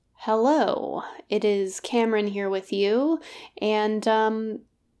Hello, it is Cameron here with you, and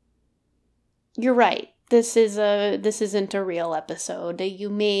you're right. This isn't a real episode.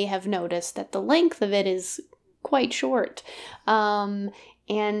 You may have noticed that the length of it is quite short. And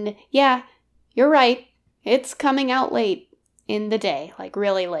yeah, you're right. It's coming out late in the day, like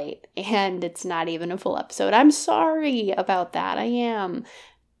really late, and it's not even a full episode. I'm sorry about that. I am.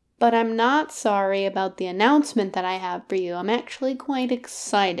 But I'm not sorry about the announcement that I have for you. I'm actually quite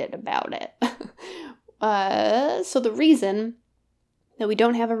excited about it. So the reason that we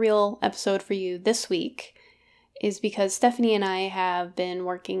don't have a real episode for you this week is because Stephanie and I have been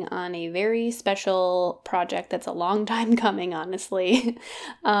working on a very special project that's a long time coming, honestly,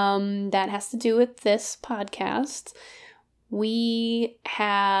 that has to do with this podcast. We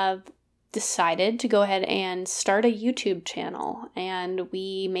have decided to go ahead and start a YouTube channel, and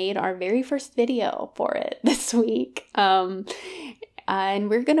we made our very first video for it this week. And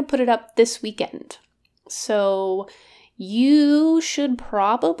we're going to put it up this weekend. So you should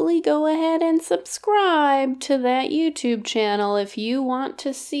probably go ahead and subscribe to that YouTube channel if you want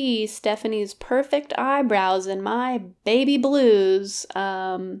to see Stephanie's perfect eyebrows and my baby blues,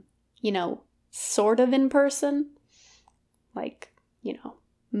 sort of in person. Like,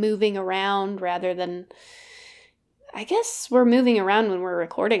 moving around rather than, I guess we're moving around when we're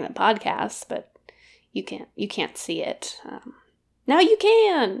recording the podcast, but you can't see it. Now you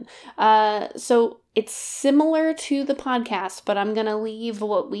can. So it's similar to the podcast, but I'm gonna leave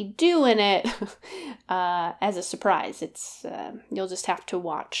what we do in it as a surprise. It's you'll just have to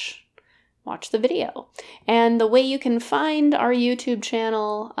watch the video. And the way you can find our YouTube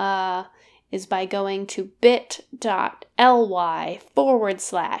channel is by going to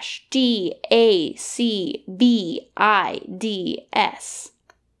bit.ly/DACVIDS.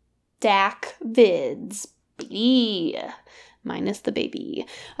 DACVids. Minus the baby.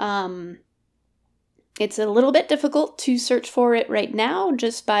 It's a little bit difficult to search for it right now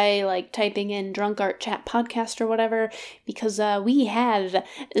just by typing in Drunk Art Chat Podcast or whatever, because we have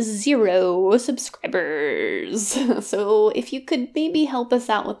 0 subscribers. So if you could maybe help us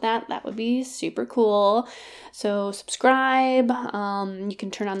out with that, that would be super cool. So subscribe. You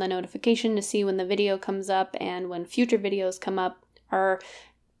can turn on the notification to see when the video comes up and when future videos come up. Our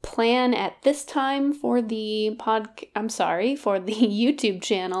plan at this time for the for the YouTube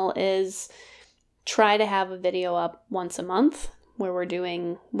channel is try to have a video up once a month where we're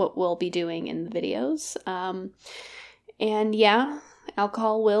doing what we'll be doing in the videos. And yeah,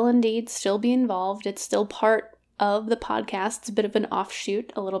 alcohol will indeed still be involved. It's still part of the podcast. It's a bit of an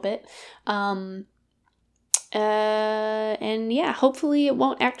offshoot a little bit. And yeah, hopefully it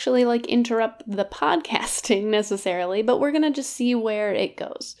won't actually interrupt the podcasting necessarily, but we're going to just see where it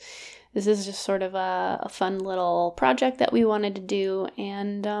goes. This is just sort of a fun little project that we wanted to do,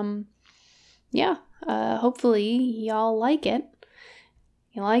 and hopefully y'all like it.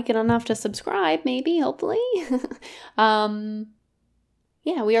 You like it enough to subscribe, maybe, hopefully. Yeah,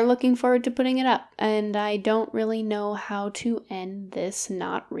 we are looking forward to putting it up, and I don't really know how to end this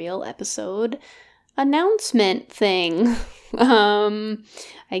not real episode announcement thing.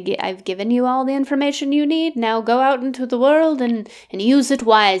 I've given you all the information you need. Now go out into the world and use it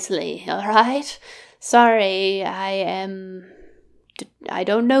wisely, alright? Sorry, I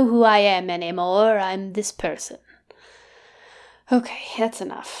don't know who I am anymore. I'm this person. Okay, that's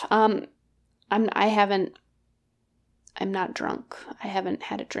enough. I'm not drunk. I haven't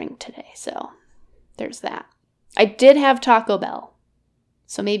had a drink today, so there's that. I did have Taco Bell.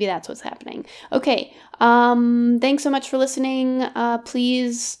 So maybe that's what's happening. Okay, thanks so much for listening.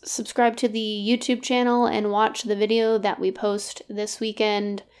 Please subscribe to the YouTube channel and watch the video that we post this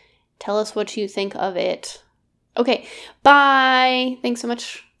weekend. Tell us what you think of it. Okay, bye. Thanks so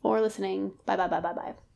much for listening. Bye.